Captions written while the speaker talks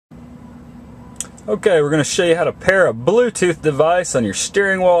Okay, we're going to show you how to pair a Bluetooth device on your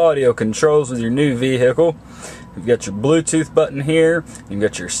steering wheel audio controls with your new vehicle. You've got your Bluetooth button here, you've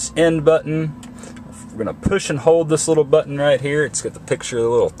got your end button. We're going to push and hold this little button right here. It's got the picture of the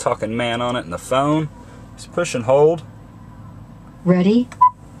little talking man on it and the phone. Just push and hold. Ready?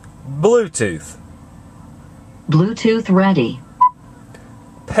 Bluetooth. Bluetooth ready.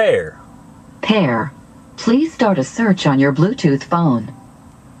 Pair. Pair. Please start a search on your Bluetooth phone.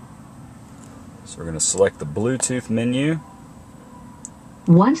 So we're going to select the Bluetooth menu.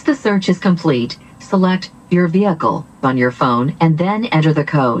 Once the search is complete, select your vehicle on your phone and then enter the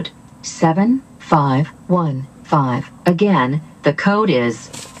code 7515. Again, the code is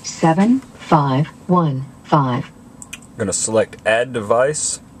 7515. We're going to select Add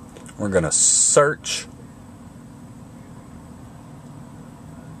Device. We're going to search.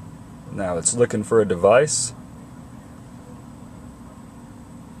 Now it's looking for a device.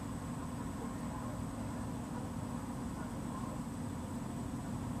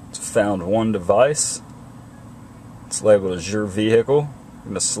 It's found one device. It's labeled as your vehicle. I'm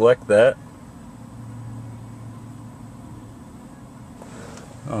going to select that.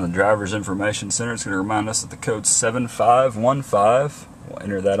 On the driver's information center, it's going to remind us that the code's 7515. We'll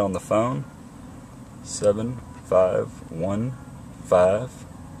enter that on the phone. 7515.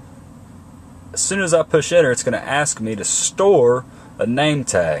 As soon as I push enter, it's going to ask me to store a name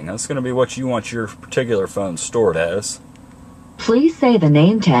tag. Now, that's going to be what you want your particular phone stored as. Please say the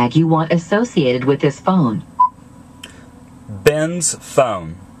name tag you want associated with this phone. Ben's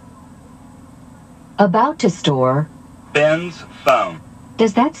phone. About to store. Ben's phone.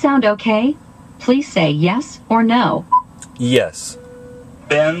 Does that sound okay? Please say yes or no. Yes.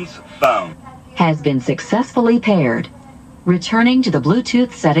 Ben's phone. Has been successfully paired. Returning to the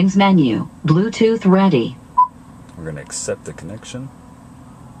Bluetooth settings menu. Bluetooth ready. We're going to accept the connection.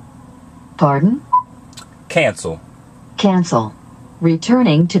 Pardon? Cancel. Cancel.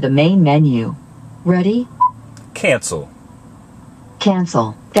 Returning to the main menu. Ready? Cancel.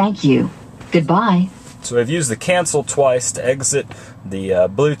 Cancel. Thank you. Goodbye. So I've used the cancel twice to exit the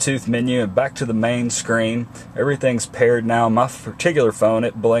Bluetooth menu and back to the main screen. Everything's paired now. My particular phone,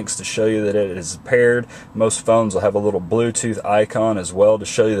 it blinks to show you that it is paired. Most phones will have a little Bluetooth icon as well to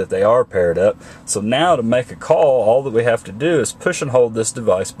show you that they are paired up. So now to make a call, all that we have to do is push and hold this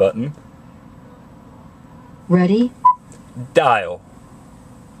device button. Ready? Dial.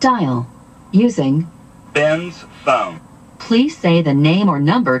 Dial. Using Ben's phone. Please say the name or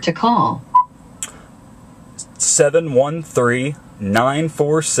number to call.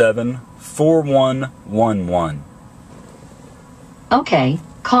 713-947-4111. Okay,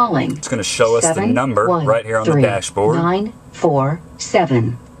 calling. It's going to show us the number right here on the dashboard.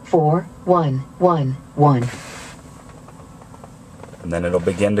 947-4111. And then it'll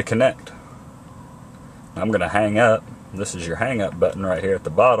begin to connect. I'm going to hang up. This is your hang up button right here at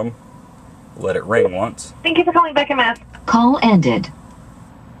the bottom. Let it ring once. Thank you for calling Beck & Mass. Call ended.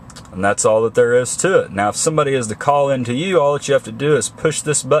 And that's all that there is to it. Now, if somebody is to call in to you, all that you have to do is push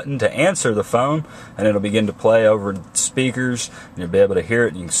this button to answer the phone, and it'll begin to play over speakers, and you'll be able to hear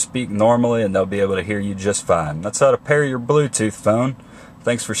it, and you can speak normally, and they'll be able to hear you just fine. That's how to pair your Bluetooth phone.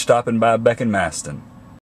 Thanks for stopping by Beck & Maston.